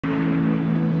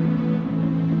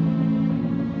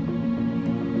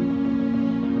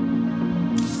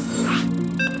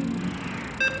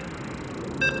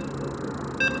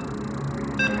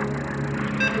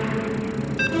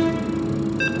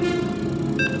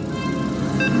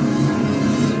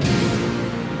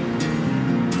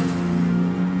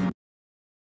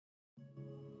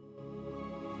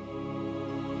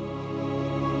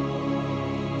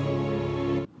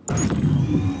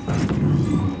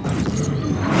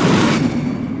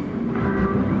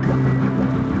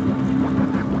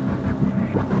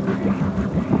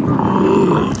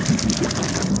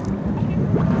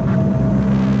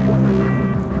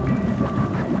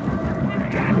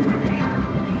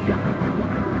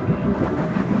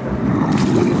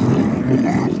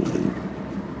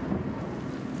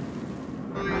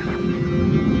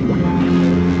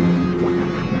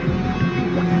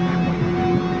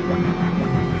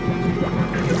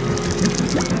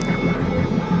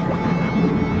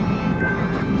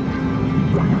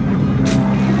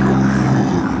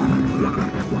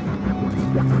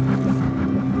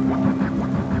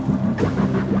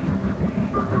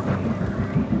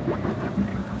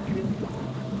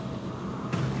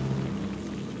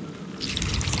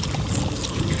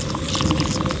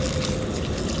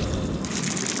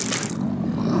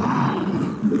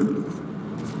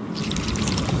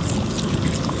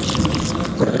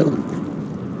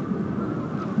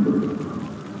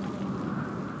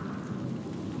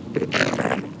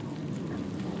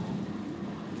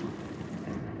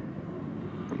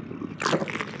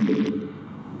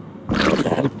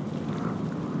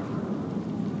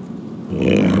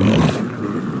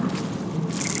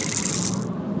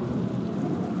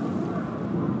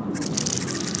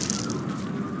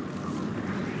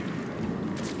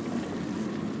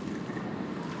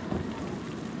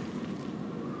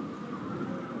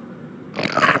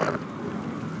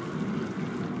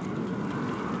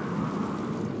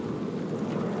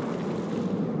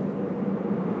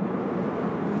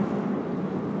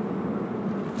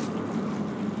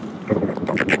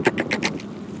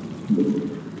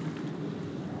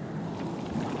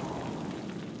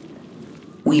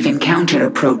We've encountered a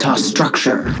Protoss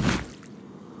structure.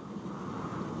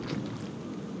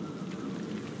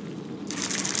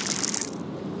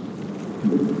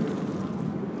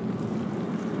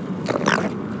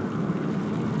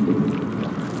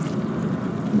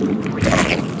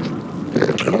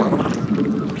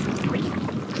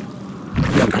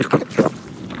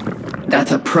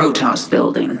 That's a Protoss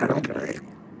building.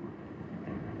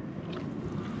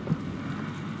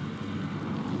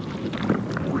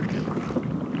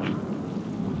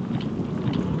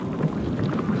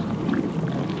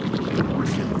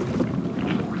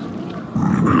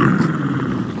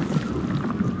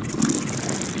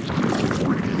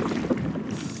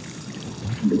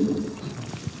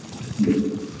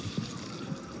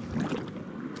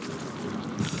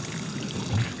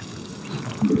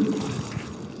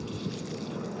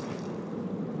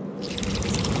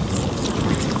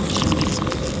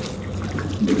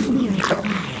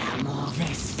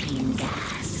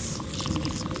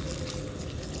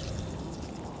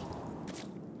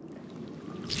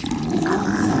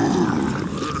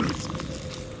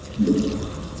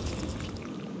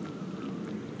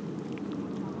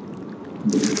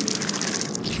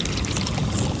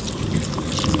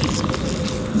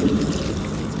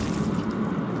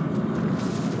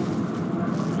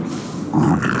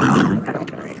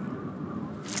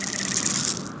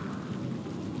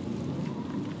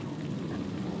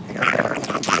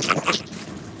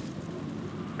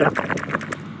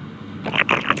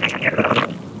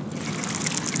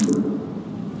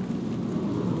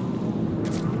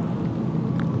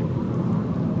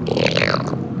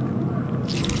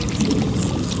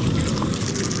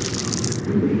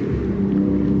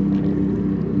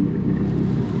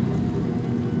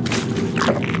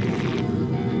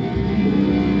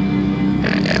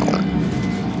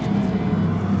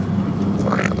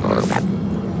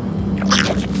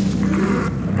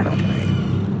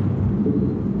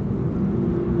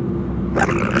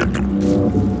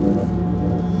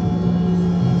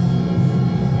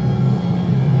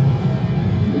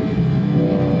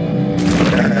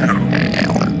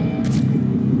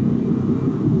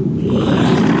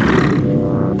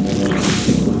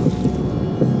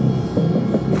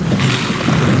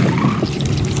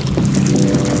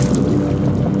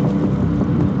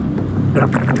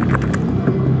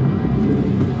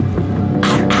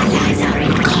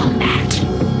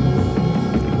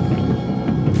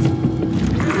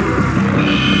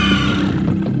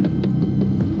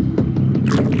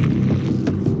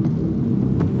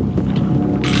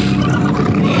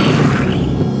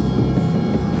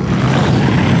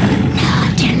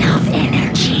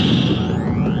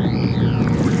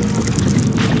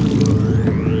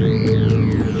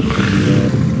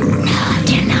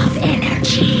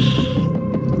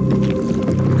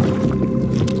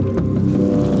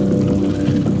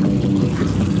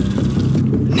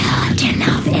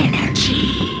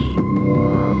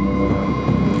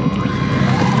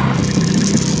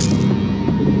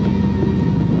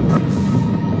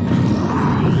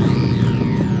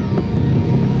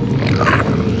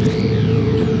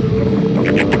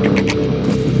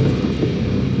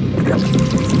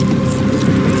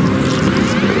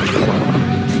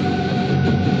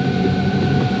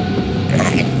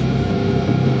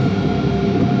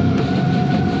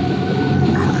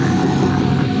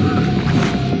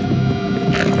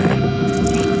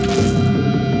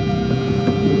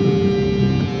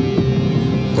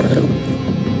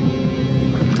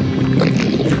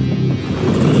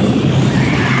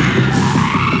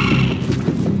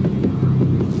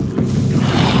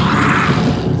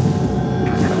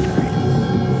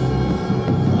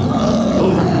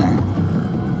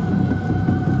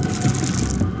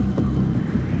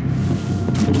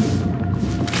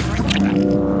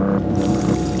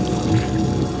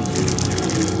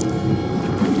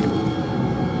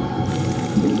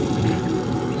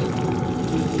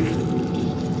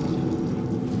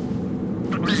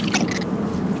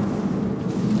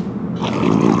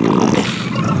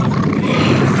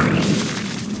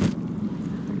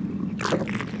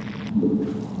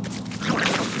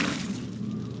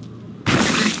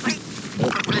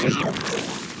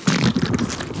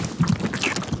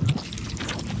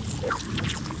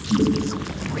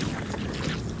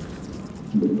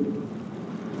 We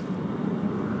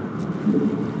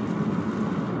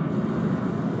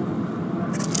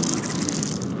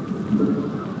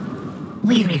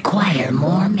require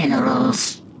more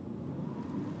minerals.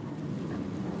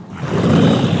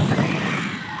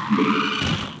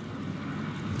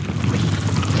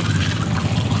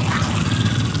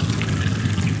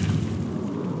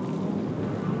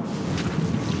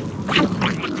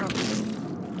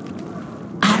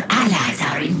 Our allies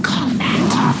are in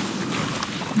combat.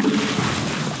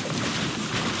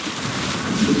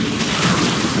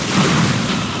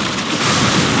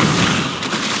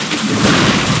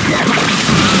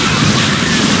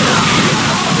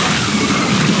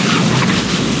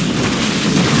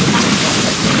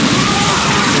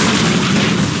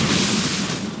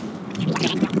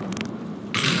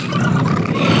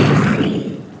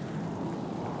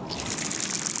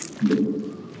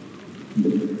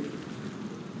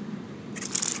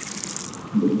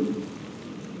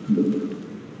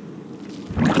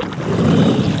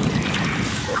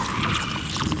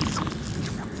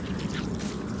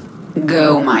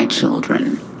 Go, my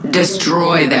children.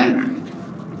 Destroy them.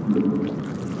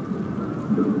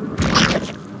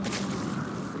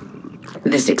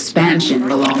 This expansion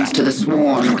belongs to the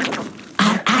swarm.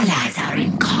 Our allies are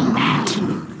in combat.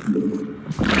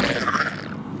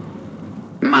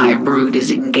 My brood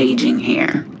is engaging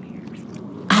here.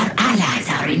 Our allies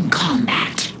are in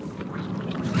combat.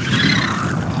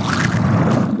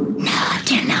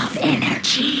 Not enough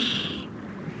energy.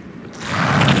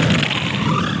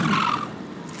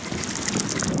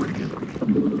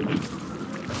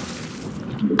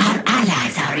 Our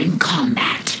allies are in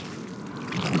combat.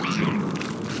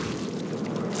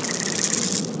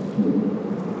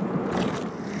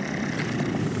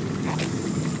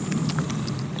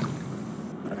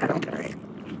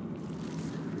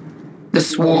 The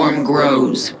swarm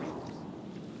grows.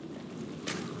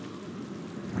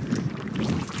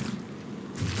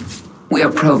 We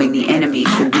are probing the enemy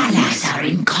for Our allies weakness. are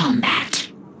in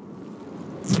combat.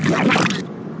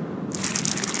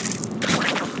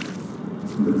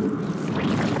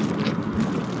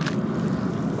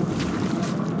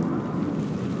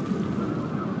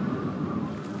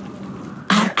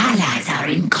 Our allies are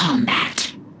in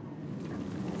combat.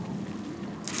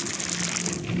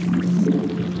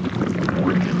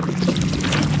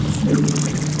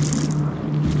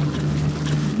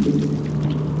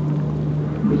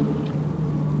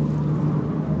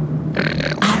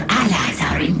 Our allies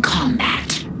are in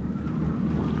combat.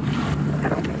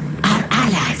 Our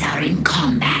allies are in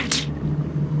combat.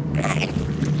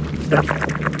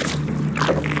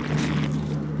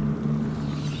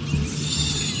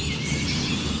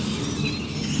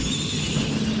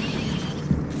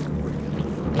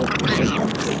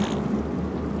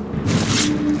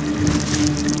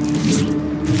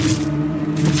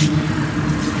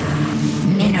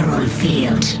 Mineral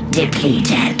field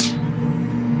depleted.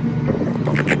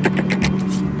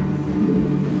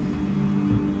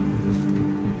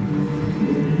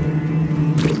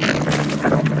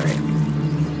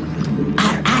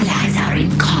 Our allies are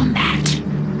in combat.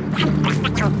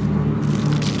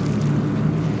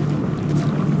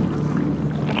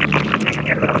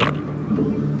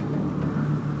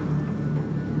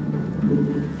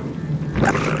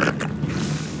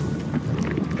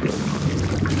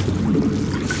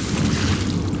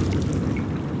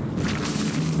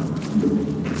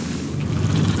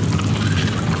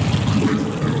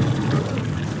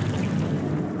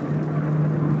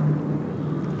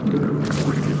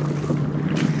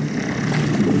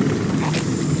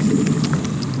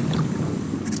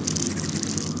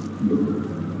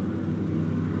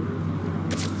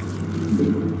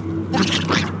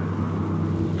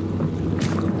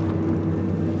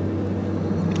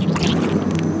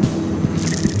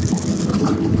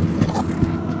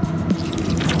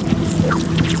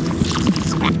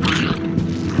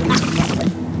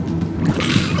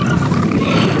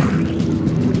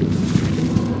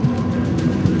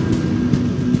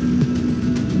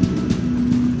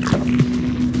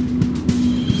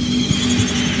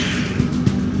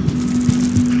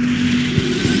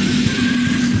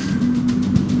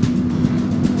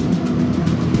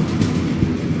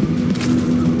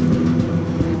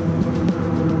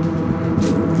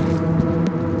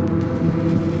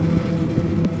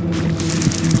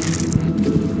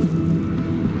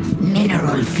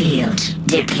 Mineral field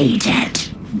depleted.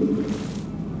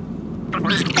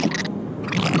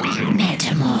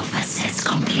 Metamorphosis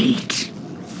complete.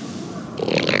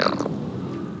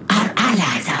 Our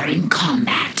allies are in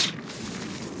combat.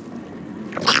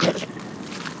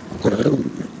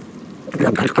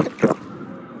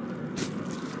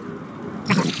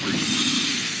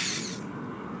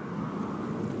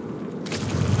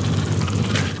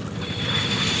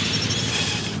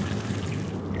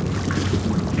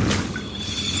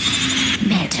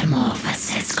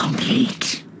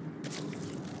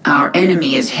 Our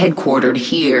enemy is headquartered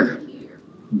here.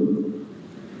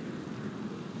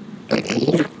 Our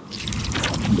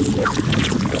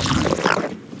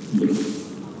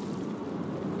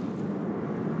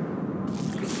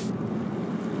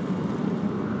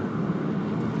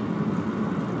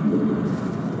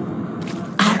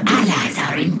allies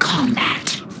are in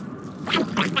combat.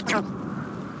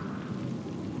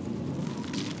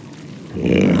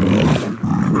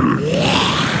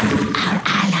 Our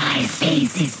allies'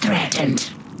 base is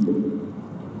threatened.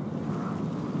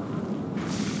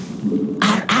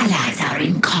 Our allies are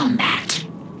in combat.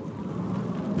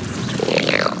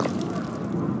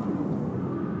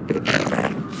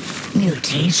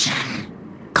 Mutation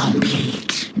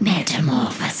complete.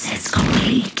 Metamorphosis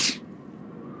complete.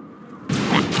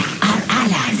 Our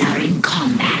allies are in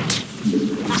combat.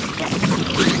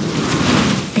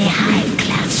 The hive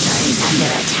cluster is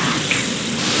under attack.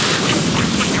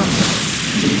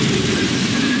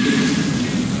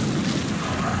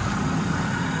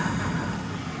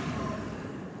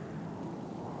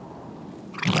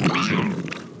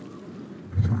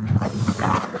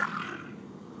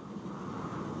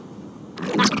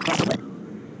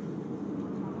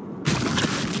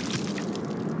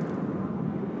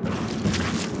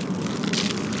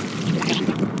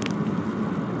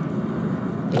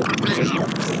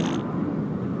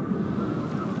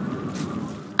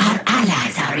 Our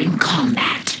allies are in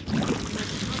combat.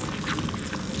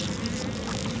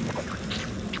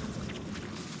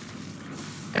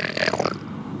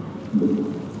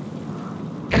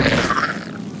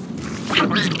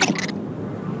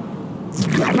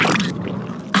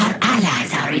 Our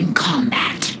allies are in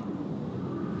combat.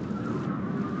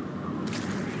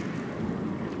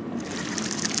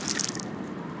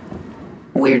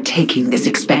 We're taking this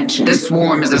expansion. The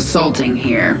swarm is assaulting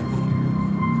here.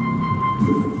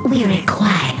 We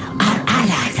require. Our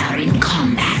allies are in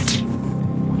combat.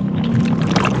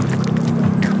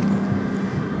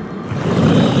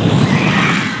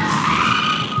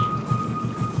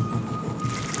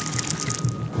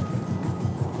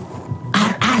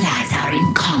 Our allies are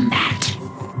in combat.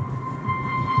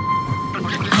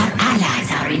 Our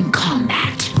allies are in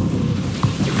combat.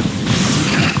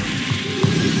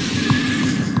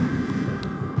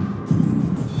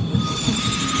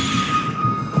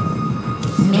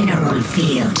 Mineral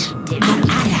field. Our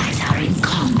allies are in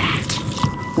combat.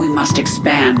 We must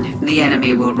expand. The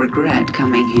enemy will regret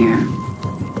coming here.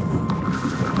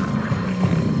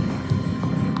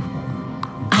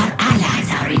 Our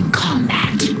allies are in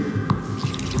combat.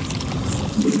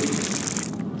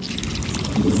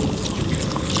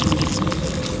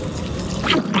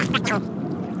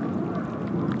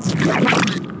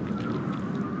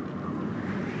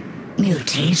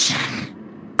 Mutation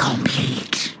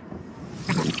complete.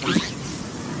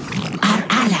 Our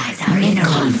allies are in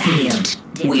combat. Field.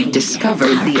 We've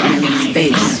discovered the enemy's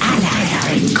base. Our allies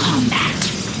are in combat.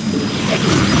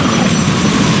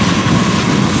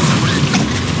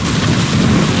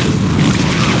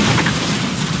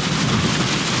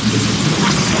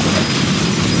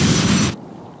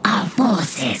 Our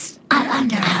forces are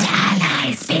under attack. Our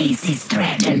allies' base is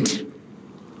threatened.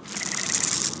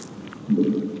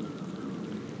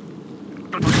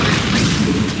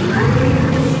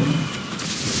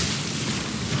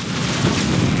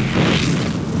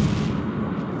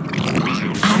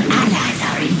 Our allies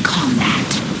are in combat.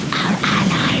 Our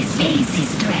allies' base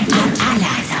is threatened. Our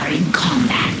allies are in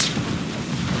combat.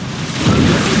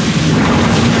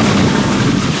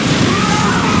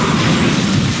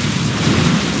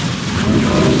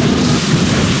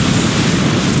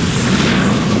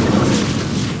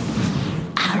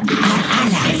 Our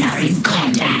allies are in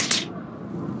combat.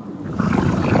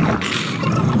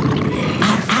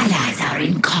 Our allies are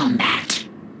in combat.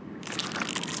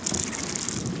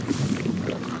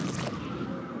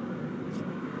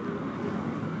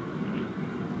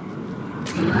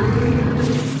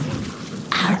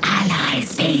 Our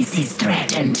allies' base is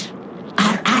threatened.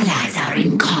 Our allies are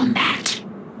in combat.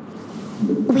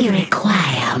 We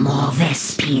require more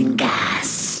Vespine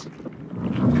gas.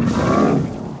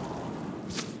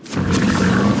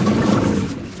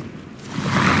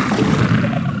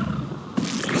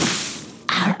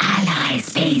 Our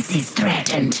allies' base is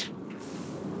threatened.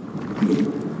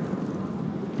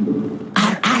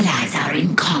 Our allies are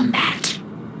in combat.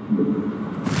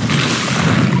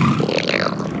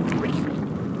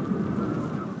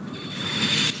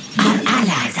 Our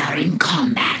allies are in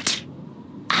combat.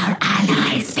 Our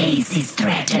allies' base is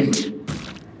threatened.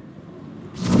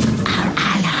 Our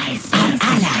allies'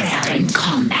 are in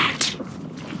combat.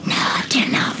 Not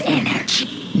enough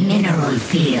energy. Mineral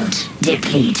field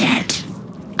depleted.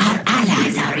 Our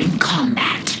allies are in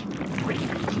combat.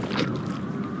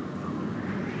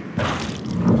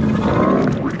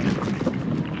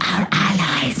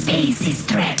 space is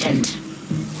threatened.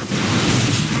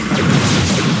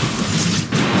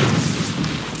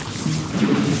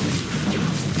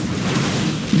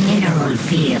 Mineral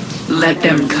field. Let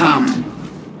them come.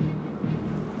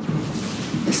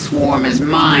 The swarm is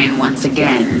mine once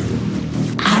again.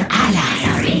 Our allies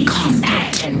are in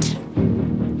combat.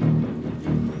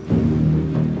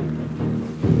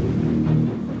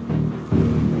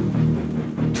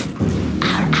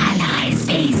 Our allies'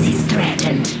 base is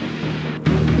threatened.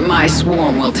 My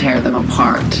swarm will tear them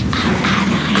apart. Our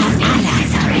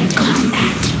allies are in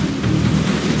combat.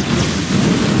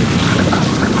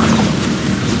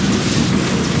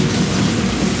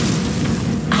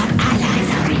 Our allies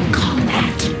are in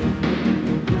combat.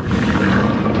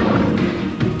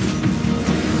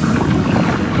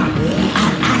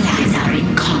 Our allies are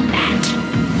in combat.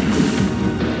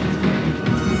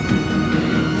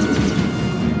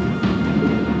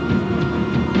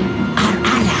 Our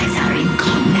allies are in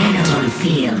combat. Mineral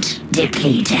field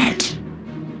depleted.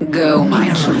 Go, my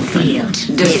Mineral children. field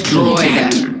Destroy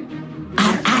depleted. them.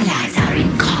 Our allies are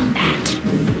in combat.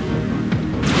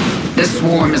 The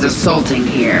swarm is assaulting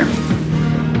here.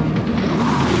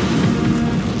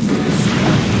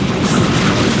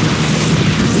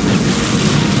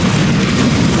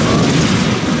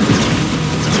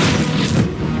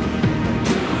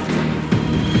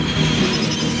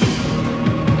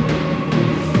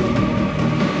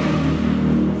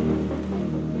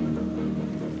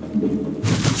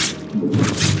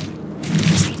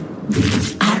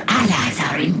 Our allies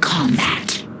are in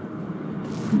combat.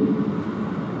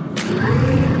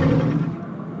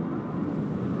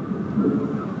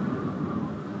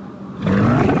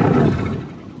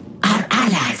 Our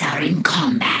allies are in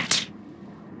combat.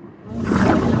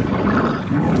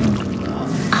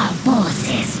 Our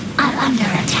forces are under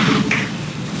attack.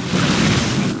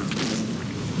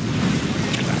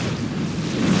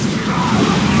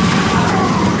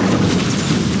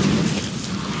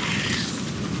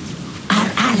 Our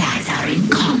allies are in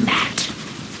combat.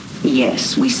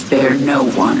 Yes, we spare no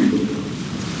one.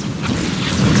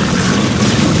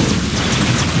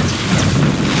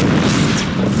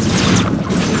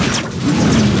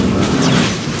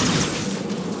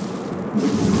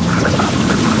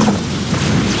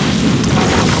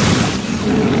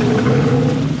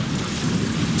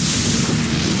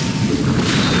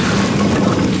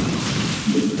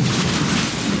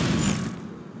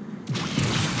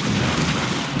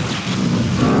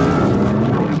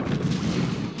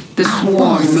 The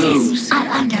swarm Forces moves. are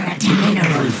under attack.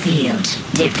 Mineral field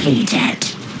depleted.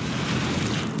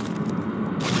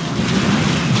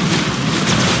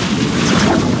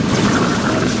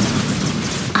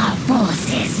 Our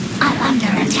forces are under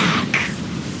attack.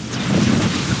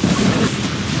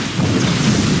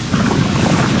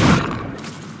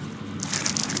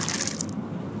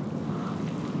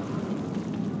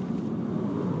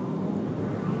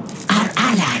 Our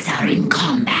allies are in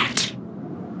combat.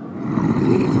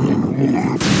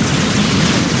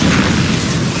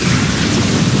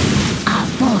 Our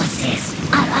forces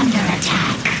are under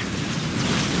attack.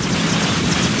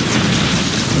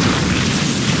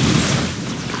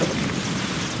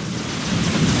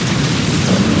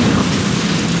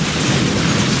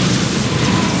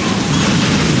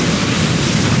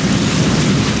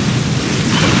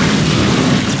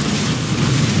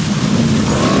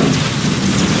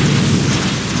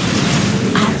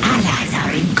 Our allies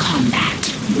are in combat.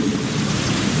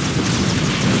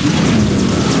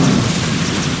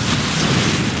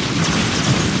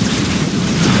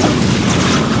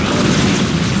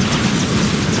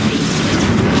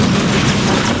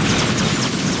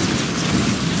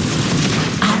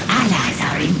 Our allies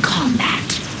are in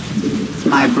combat.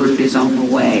 My brood is on the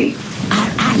way. Our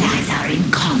allies are in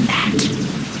combat.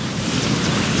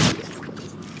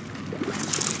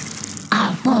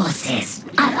 Our forces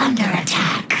are under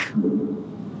attack.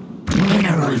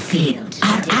 Mineral field.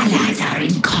 Our allies are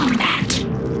in combat.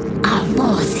 Our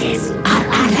forces. Our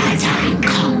allies are in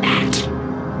combat.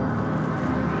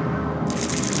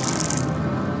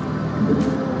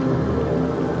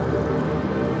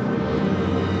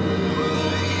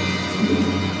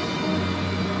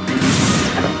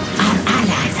 Our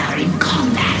allies are in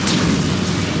combat.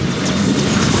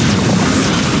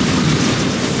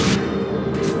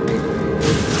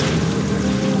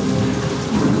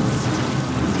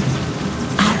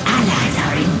 Our allies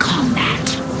are in combat.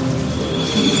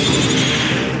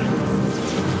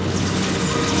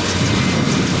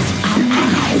 Our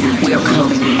allies are We are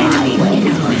calling the enemy.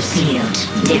 mineral field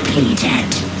depleted.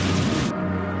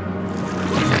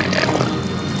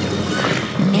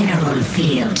 Mineral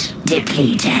field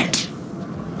depleted.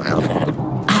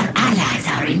 Our allies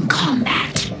are in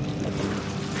combat.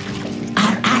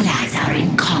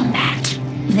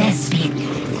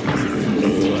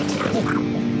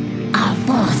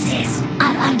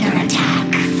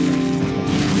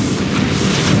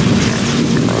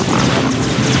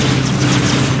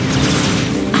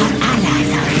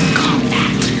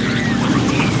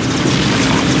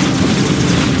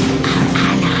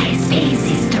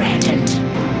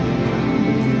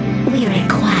 We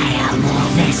require more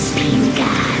Vespine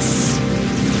gas.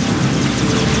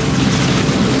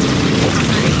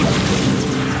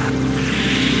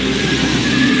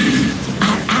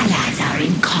 Our allies are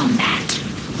in combat.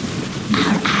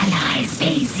 Our allies'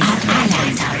 bases. Our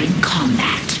allies are in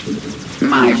combat.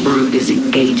 My brood is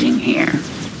engaging here.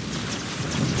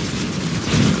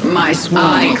 My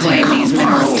swarm claim these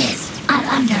minerals. Are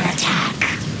under attack.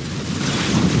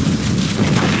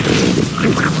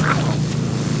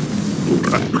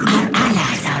 Our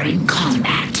allies are in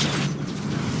combat.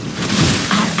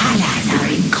 Our allies are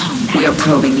in combat. We are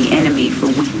probing the enemy for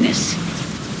weakness.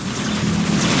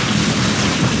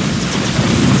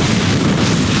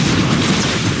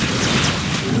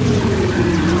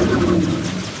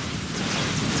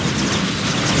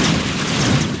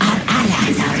 Our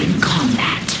allies are in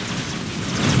combat.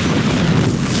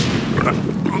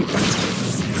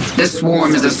 The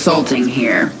swarm is assaulting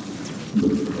here.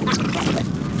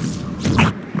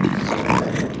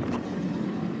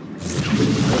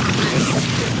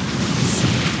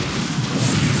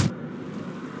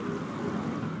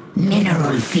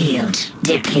 Mineral field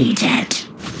depleted.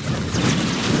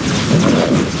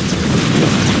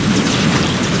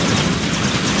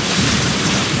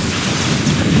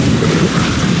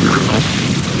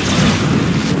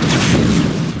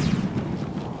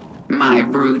 My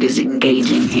brood is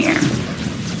engaging here.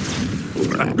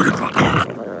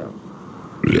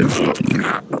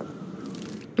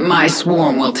 My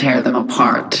swarm will tear them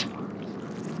apart.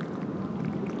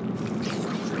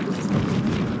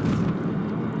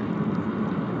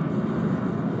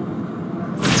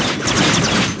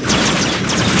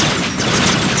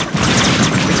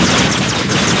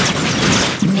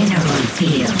 Mineral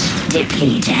field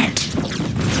depleted.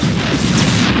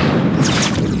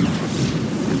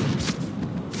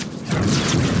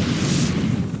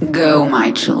 Go,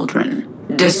 my children.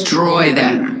 Destroy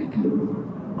them.